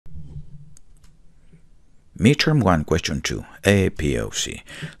Midterm 1, question 2, APOC.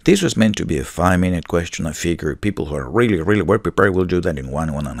 This was meant to be a 5-minute question. I figure people who are really well prepared will do that in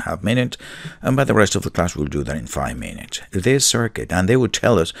 1.5 minutes, but the rest of the class will do that in 5 minutes. This circuit, and they would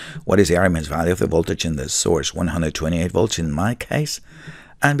tell us what is the RMS value of the voltage in the source, 128 volts in my case,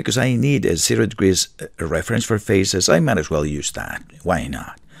 and because I need a 0 degrees reference for phases, I might as well use that. Why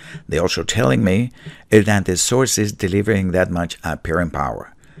not? They're also telling me that the source is delivering that much apparent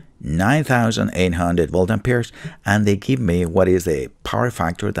power, 9,800 volt amperes, and they give me what is the power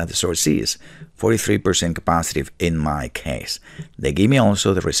factor that the source is, 43% capacitive in my case. They give me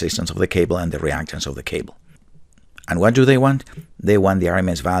also the resistance of the cable and the reactance of the cable. And what do they want? They want the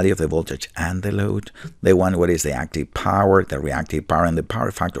RMS value of the voltage and the load. They want what is the active power, the reactive power, and the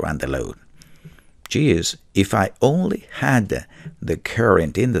power factor and the load. Geez, if I only had the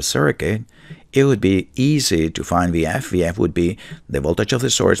current in the circuit, it would be easy to find VF. VF would be the voltage of the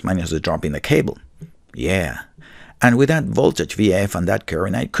source minus the drop in the cable. Yeah. And with that voltage, VF, and that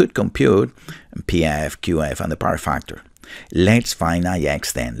current, I could compute PF, QF, and the power factor. Let's find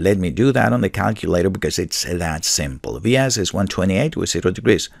IX then. Let me do that on the calculator because it's that simple. VS is 128 with 0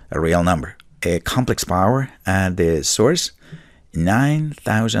 degrees, a real number. A complex power at the source,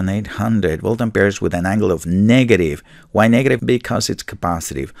 9,800 volt amperes with an angle of negative. Why negative? Because it's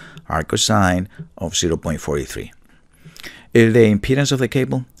capacitive. Arc cosine of 0.43. The impedance of the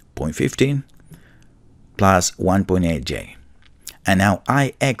cable, 0.15 plus 1.8J. And now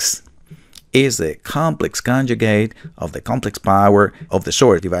IX is the complex conjugate of the complex power of the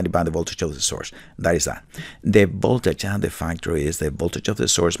source divided by the voltage of the source. That is that. The voltage at the factor is the voltage of the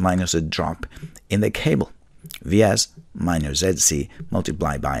source minus a drop in the cable. Vs minus Zc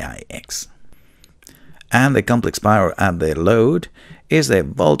multiplied by Ix. And the complex power at the load is the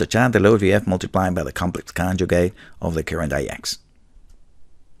voltage at the load Vf multiplied by the complex conjugate of the current Ix.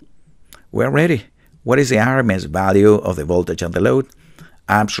 We're ready. What is the RMS value of the voltage at the load?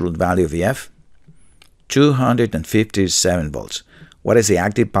 Absolute value of Vf, 257 volts. What is the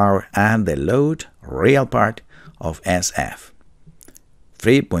active power at the load? Real part of SF,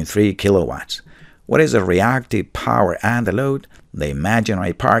 3.3 kilowatts. What is the reactive power at the load? The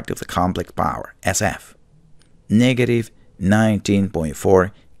imaginary part of the complex power, SF, negative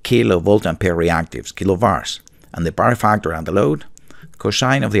 19.4 kilovolt ampere reactives, kilovars. And the power factor at the load,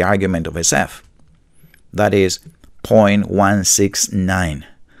 cosine of the argument of SF, that is 0.169.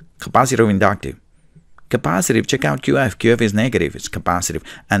 Capacitive or inductive? Capacitive, check out QF. QF is negative, it's capacitive.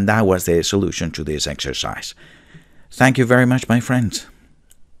 And that was the solution to this exercise. Thank you very much, my friends.